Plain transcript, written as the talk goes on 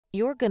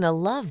You're gonna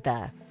love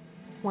the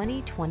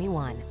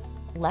 2021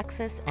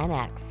 Lexus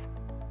NX.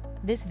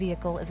 This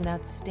vehicle is an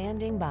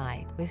outstanding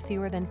buy with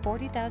fewer than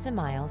 40,000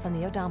 miles on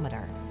the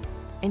odometer.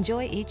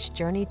 Enjoy each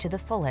journey to the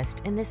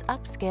fullest in this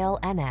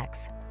upscale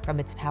NX. From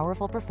its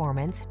powerful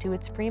performance to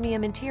its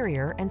premium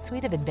interior and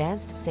suite of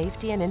advanced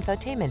safety and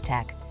infotainment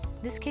tech,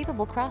 this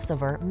capable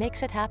crossover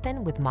makes it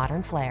happen with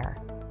modern flair.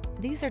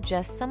 These are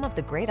just some of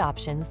the great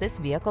options this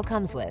vehicle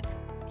comes with: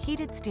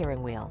 heated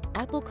steering wheel,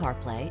 Apple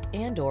CarPlay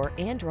and/or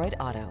Android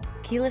Auto,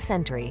 keyless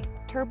entry,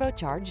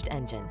 turbocharged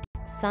engine,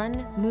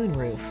 sun,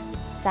 moonroof,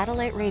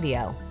 satellite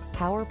radio,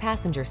 power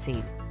passenger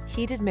seat,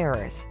 heated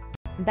mirrors,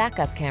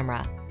 backup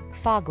camera,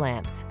 fog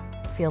lamps.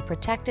 Feel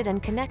protected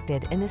and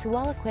connected in this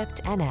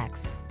well-equipped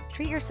NX.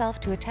 Treat yourself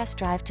to a test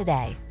drive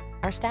today.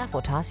 Our staff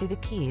will toss you the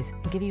keys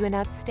and give you an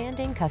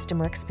outstanding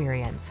customer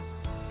experience.